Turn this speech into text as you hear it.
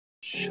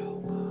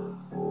Shoah,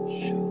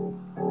 Shoah,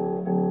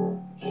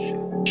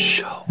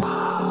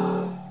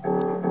 Shoah,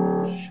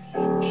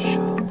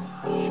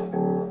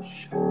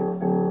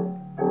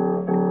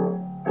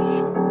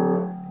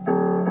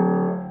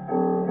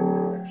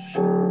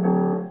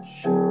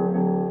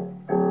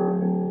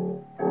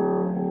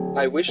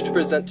 I wish to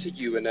present to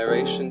you a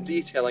narration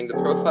detailing the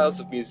profiles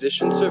of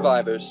musician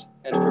survivors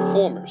and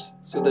performers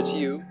so that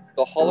you,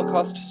 the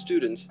Holocaust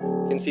student,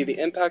 can see the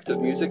impact of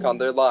music on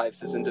their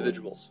lives as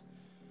individuals.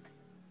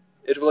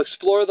 It will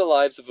explore the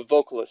lives of a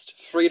vocalist,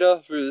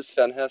 Frieda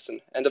Roos-Van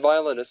Hessen, and a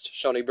violinist,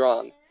 Shony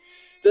Braun.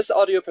 This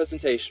audio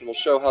presentation will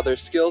show how their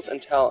skills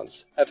and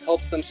talents have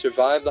helped them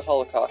survive the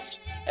Holocaust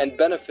and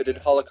benefited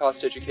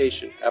Holocaust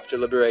education after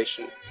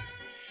liberation.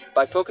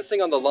 By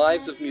focusing on the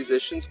lives of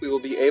musicians, we will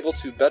be able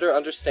to better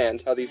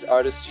understand how these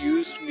artists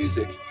used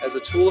music as a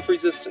tool of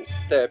resistance,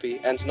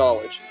 therapy, and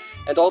knowledge,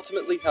 and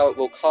ultimately how it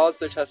will cause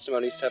their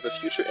testimonies to have a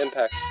future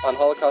impact on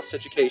Holocaust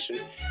education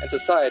and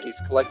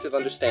society's collective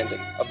understanding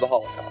of the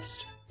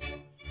Holocaust.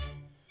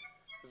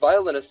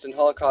 Violinist and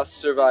Holocaust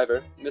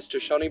survivor, Mr.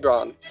 Shony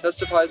Braun,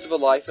 testifies of a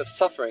life of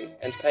suffering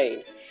and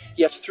pain,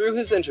 yet through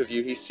his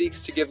interview he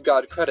seeks to give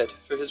God credit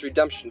for his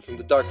redemption from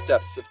the dark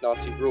depths of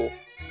Nazi rule.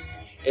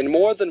 In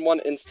more than one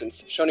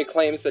instance, Shony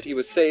claims that he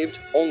was saved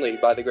only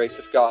by the grace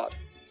of God.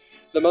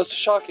 The most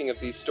shocking of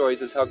these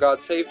stories is how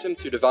God saved him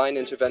through divine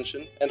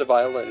intervention and a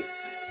violin.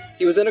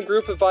 He was in a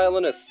group of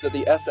violinists that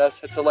the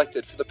SS had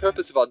selected for the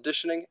purpose of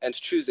auditioning and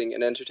choosing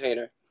an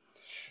entertainer.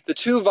 The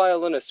two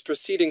violinists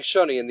preceding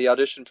Shony in the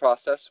audition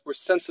process were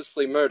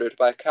senselessly murdered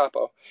by a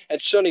capo,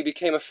 and Shony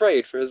became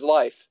afraid for his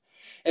life.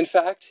 In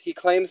fact, he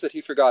claims that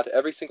he forgot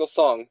every single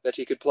song that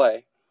he could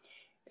play.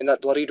 In that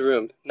bloodied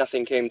room,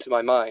 nothing came to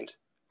my mind.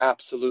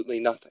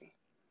 Absolutely nothing.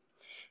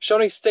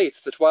 Shony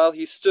states that while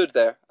he stood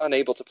there,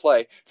 unable to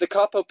play, the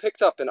capo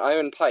picked up an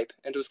iron pipe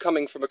and was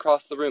coming from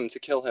across the room to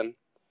kill him.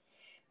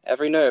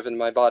 Every nerve in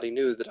my body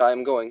knew that I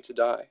am going to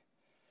die.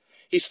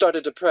 He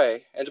started to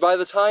pray, and by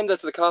the time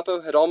that the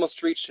capo had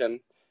almost reached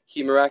him,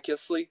 he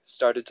miraculously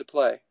started to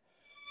play.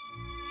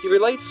 He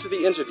relates to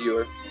the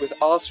interviewer with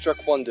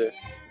awestruck wonder.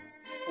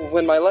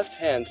 When my left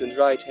hand and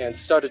right hand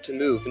started to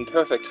move in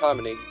perfect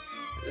harmony,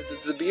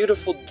 the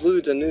beautiful blue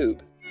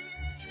Danube.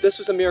 This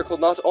was a miracle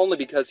not only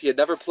because he had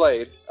never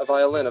played a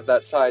violin of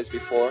that size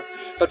before,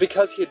 but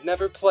because he had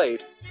never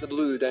played the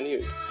blue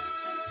Danube.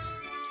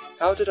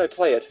 How did I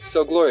play it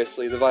so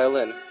gloriously, the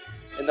violin,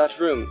 in that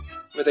room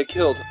where they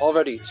killed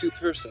already 2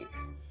 persons?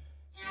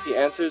 He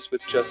answers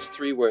with just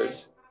 3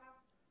 words.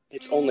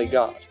 It's only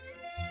God.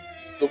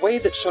 The way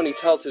that Shony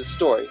tells his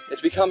story,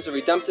 it becomes a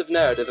redemptive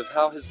narrative of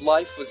how his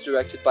life was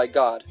directed by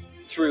God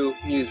through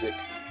music.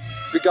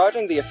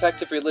 Regarding the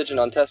effect of religion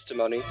on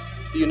testimony,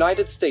 the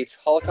United States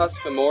Holocaust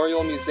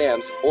Memorial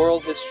Museum's oral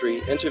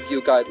history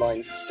interview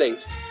guidelines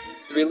state,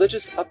 the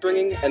religious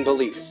upbringing and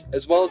beliefs,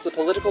 as well as the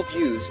political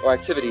views or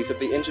activities of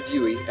the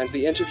interviewee and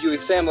the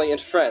interviewee's family and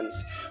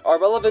friends, are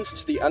relevant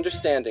to the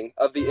understanding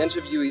of the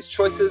interviewee's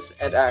choices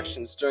and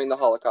actions during the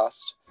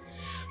Holocaust.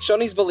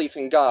 Shony's belief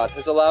in God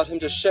has allowed him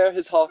to share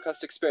his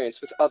Holocaust experience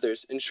with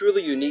others in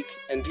truly unique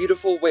and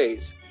beautiful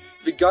ways,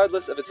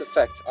 regardless of its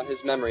effect on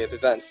his memory of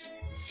events.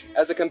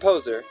 As a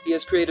composer, he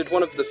has created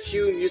one of the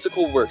few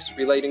musical works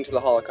relating to the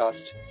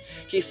Holocaust.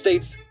 He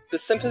states, "The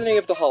Symphony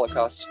of the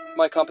Holocaust,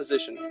 my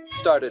composition,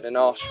 started in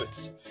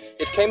Auschwitz.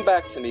 It came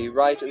back to me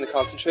right in the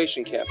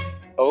concentration camp,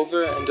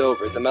 over and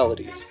over the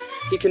melodies."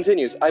 He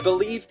continues, "I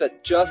believe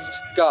that just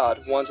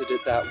God wanted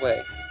it that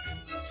way."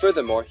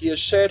 Furthermore, he has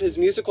shared his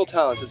musical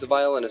talents as a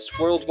violinist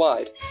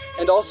worldwide,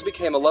 and also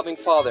became a loving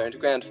father and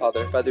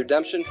grandfather by the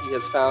redemption he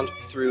has found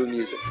through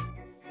music.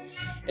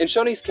 In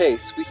Shony's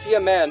case, we see a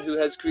man who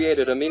has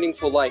created a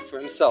meaningful life for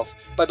himself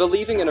by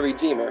believing in a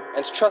Redeemer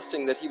and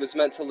trusting that he was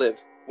meant to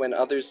live when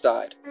others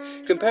died.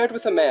 Compared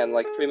with a man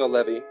like Primo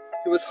Levi,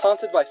 who was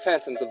haunted by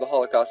phantoms of the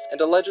Holocaust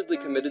and allegedly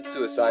committed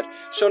suicide,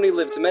 Shony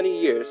lived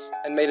many years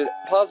and made a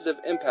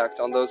positive impact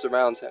on those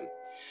around him.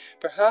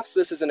 Perhaps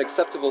this is an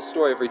acceptable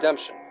story of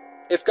redemption.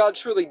 If God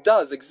truly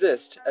does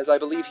exist, as I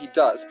believe he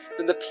does,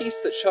 then the peace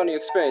that Shony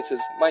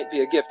experiences might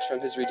be a gift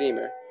from his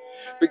Redeemer.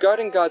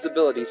 Regarding God's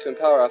ability to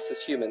empower us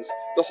as humans,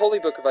 the Holy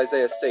Book of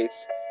Isaiah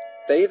states,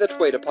 "They that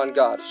wait upon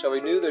God shall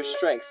renew their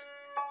strength.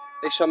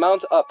 They shall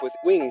mount up with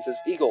wings as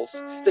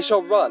eagles. They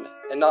shall run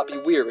and not be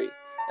weary,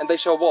 and they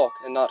shall walk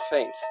and not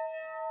faint."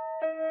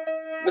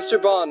 Mr.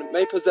 Braun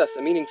may possess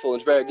a meaningful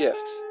and rare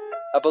gift,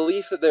 a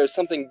belief that there is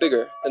something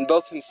bigger than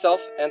both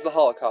himself and the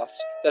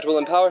Holocaust that will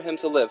empower him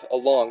to live a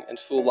long and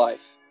full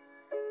life.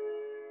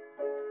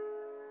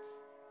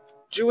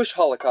 Jewish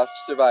Holocaust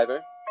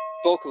survivor,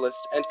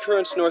 vocalist, and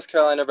current North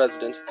Carolina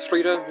resident,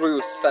 Frieda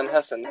Roos-Van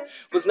Hessen,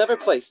 was never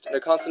placed in a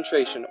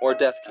concentration or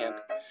death camp.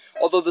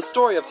 Although the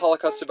story of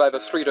Holocaust survivor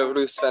Frieda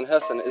Roos-Van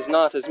Hessen is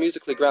not as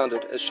musically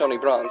grounded as Shony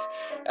Braun's,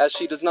 as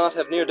she does not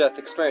have near-death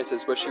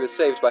experiences where she was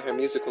saved by her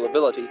musical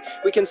ability,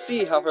 we can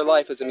see how her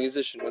life as a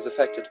musician was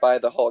affected by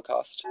the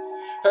Holocaust.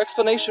 Her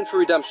explanation for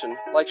redemption,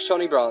 like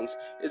Shony Braun's,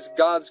 is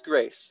God's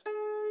grace.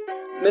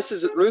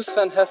 Mrs.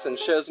 Roos-Van Hessen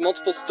shares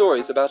multiple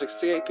stories about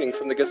escaping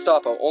from the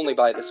Gestapo only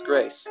by this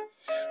grace.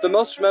 The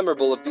most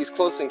memorable of these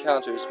close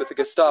encounters with the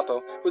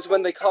Gestapo was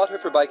when they caught her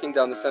for biking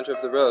down the center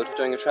of the road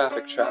during a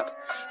traffic trap.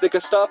 The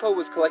Gestapo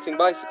was collecting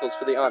bicycles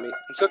for the army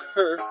and took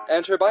her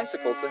and her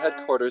bicycle to the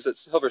headquarters at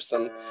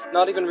Silverstone,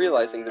 not even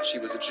realizing that she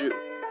was a Jew.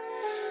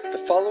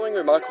 The following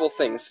remarkable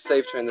things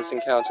saved her in this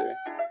encounter.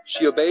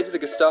 She obeyed the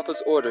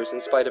Gestapo's orders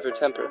in spite of her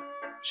temper.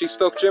 She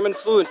spoke German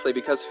fluently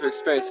because of her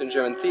experience in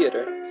German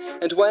theater,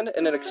 and when,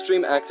 in an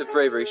extreme act of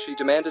bravery, she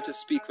demanded to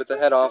speak with the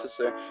head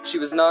officer, she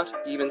was not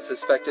even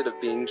suspected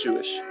of being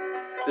Jewish.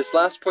 This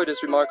last point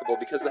is remarkable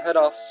because the head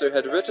officer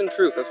had written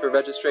proof of her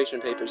registration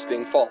papers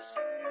being false.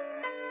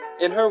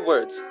 In her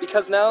words,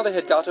 because now they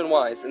had gotten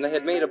wise, and they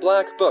had made a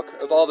black book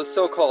of all the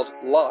so-called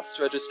lost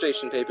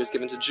registration papers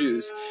given to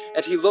Jews,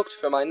 and he looked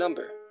for my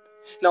number.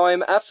 Now I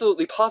am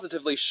absolutely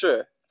positively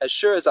sure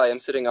as I am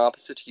sitting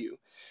opposite you,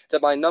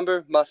 that my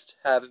number must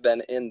have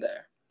been in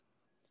there.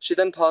 She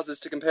then pauses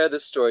to compare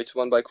this story to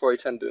one by Corrie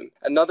ten Boom,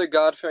 another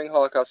God-fearing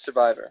Holocaust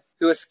survivor,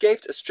 who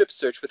escaped a strip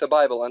search with a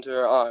Bible under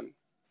her arm,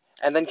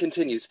 and then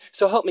continues,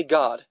 so help me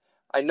God,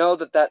 I know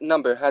that that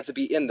number had to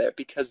be in there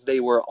because they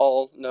were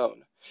all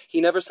known.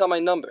 He never saw my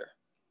number.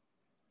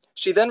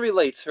 She then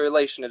relates her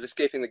elation at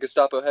escaping the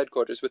Gestapo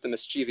headquarters with a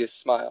mischievous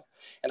smile.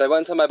 And I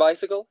went on my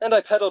bicycle, and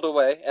I pedaled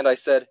away, and I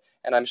said,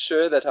 and I'm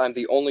sure that I'm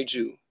the only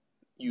Jew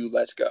you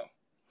let go.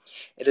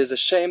 It is a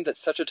shame that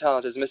such a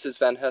talent as Mrs.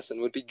 Van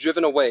Hessen would be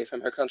driven away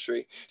from her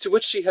country, to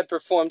which she had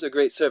performed a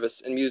great service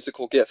in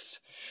musical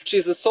gifts. She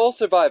is the sole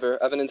survivor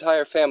of an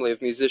entire family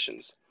of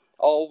musicians.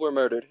 All were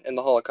murdered in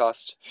the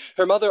Holocaust.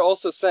 Her mother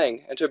also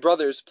sang, and her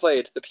brothers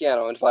played the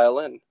piano and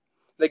violin.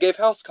 They gave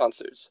house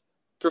concerts,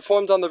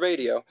 performed on the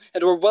radio,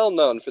 and were well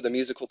known for their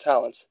musical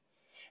talent.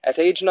 At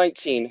age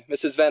 19,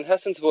 Mrs. Van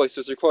Hessen's voice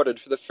was recorded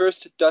for the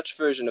first Dutch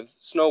version of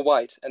Snow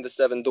White and the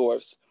Seven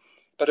Dwarfs.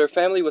 But her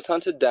family was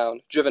hunted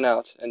down, driven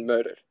out, and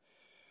murdered.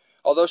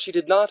 Although she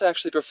did not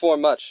actually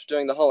perform much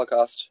during the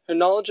Holocaust, her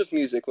knowledge of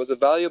music was a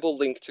valuable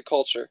link to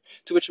culture,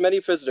 to which many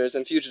prisoners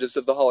and fugitives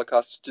of the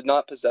Holocaust did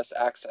not possess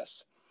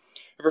access.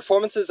 Her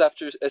performances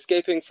after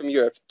escaping from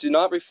Europe do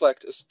not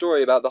reflect a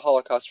story about the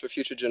Holocaust for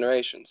future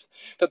generations,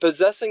 but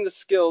possessing the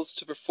skills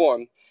to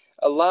perform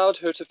allowed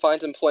her to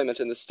find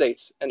employment in the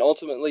States and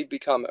ultimately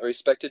become a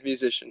respected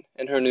musician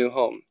in her new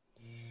home.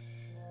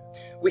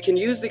 We can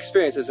use the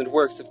experiences and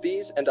works of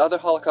these and other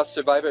Holocaust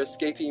survivor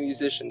escapee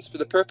musicians for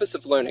the purpose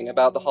of learning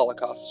about the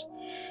Holocaust.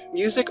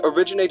 Music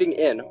originating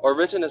in or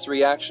written as a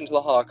reaction to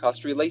the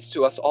Holocaust relates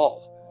to us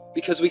all,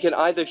 because we can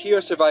either hear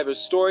a survivor's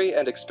story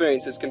and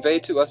experiences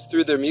conveyed to us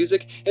through their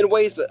music in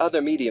ways that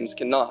other mediums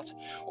cannot,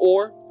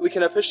 or we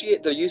can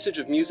appreciate the usage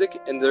of music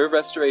in their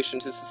restoration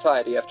to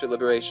society after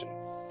liberation.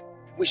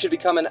 We should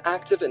become an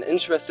active and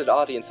interested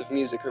audience of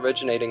music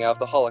originating out of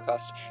the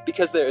Holocaust,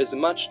 because there is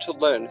much to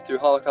learn through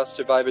Holocaust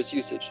survivors'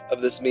 usage of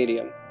this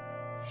medium.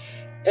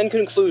 In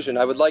conclusion,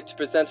 I would like to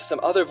present some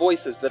other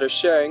voices that are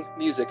sharing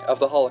music of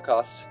the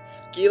Holocaust.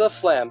 Gila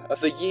Flam of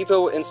the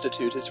YIVO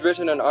Institute has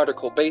written an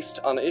article based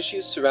on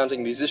issues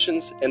surrounding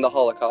musicians in the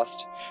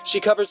Holocaust. She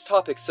covers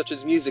topics such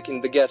as music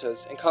in the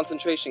ghettos and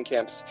concentration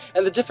camps,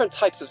 and the different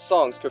types of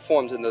songs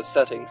performed in those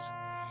settings.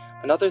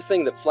 Another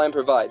thing that Flam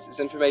provides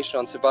is information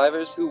on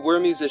survivors who were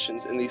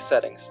musicians in these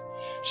settings.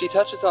 She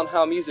touches on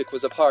how music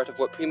was a part of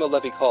what Primo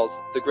Levi calls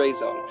the gray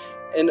zone,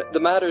 in the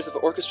matters of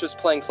orchestras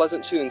playing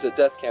pleasant tunes at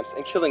death camps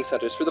and killing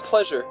centers for the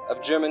pleasure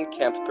of German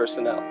camp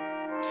personnel.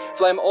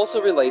 Flam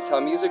also relates how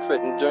music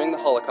written during the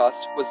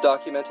Holocaust was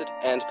documented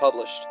and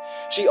published.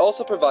 She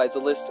also provides a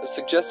list of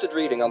suggested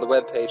reading on the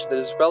webpage that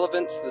is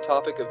relevant to the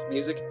topic of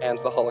music and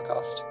the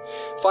Holocaust.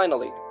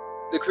 Finally,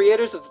 the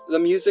creators of the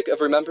Music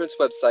of Remembrance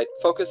website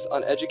focus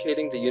on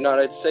educating the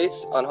United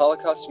States on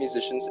Holocaust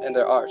musicians and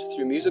their art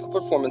through musical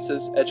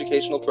performances,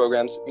 educational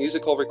programs,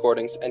 musical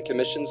recordings, and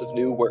commissions of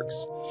new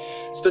works.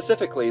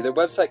 Specifically, their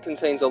website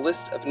contains a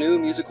list of new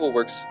musical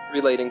works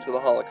relating to the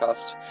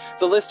Holocaust.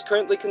 The list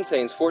currently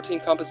contains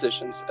 14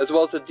 compositions, as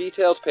well as a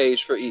detailed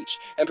page for each,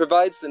 and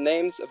provides the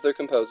names of their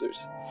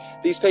composers.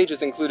 These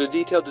pages include a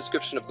detailed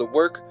description of the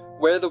work,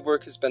 where the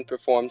work has been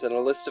performed, and a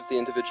list of the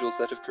individuals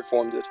that have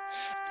performed it.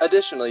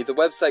 Additionally, the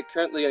website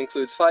currently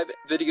includes 5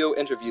 video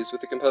interviews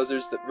with the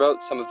composers that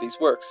wrote some of these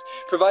works,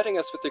 providing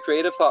us with the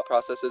creative thought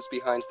processes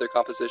behind their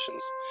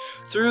compositions.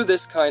 Through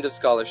this kind of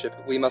scholarship,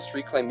 we must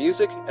reclaim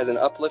music as an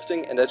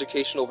uplifting and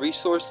educational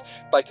resource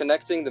by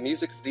connecting the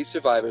music of these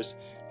survivors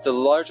to the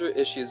larger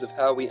issues of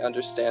how we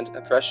understand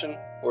oppression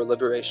or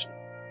liberation.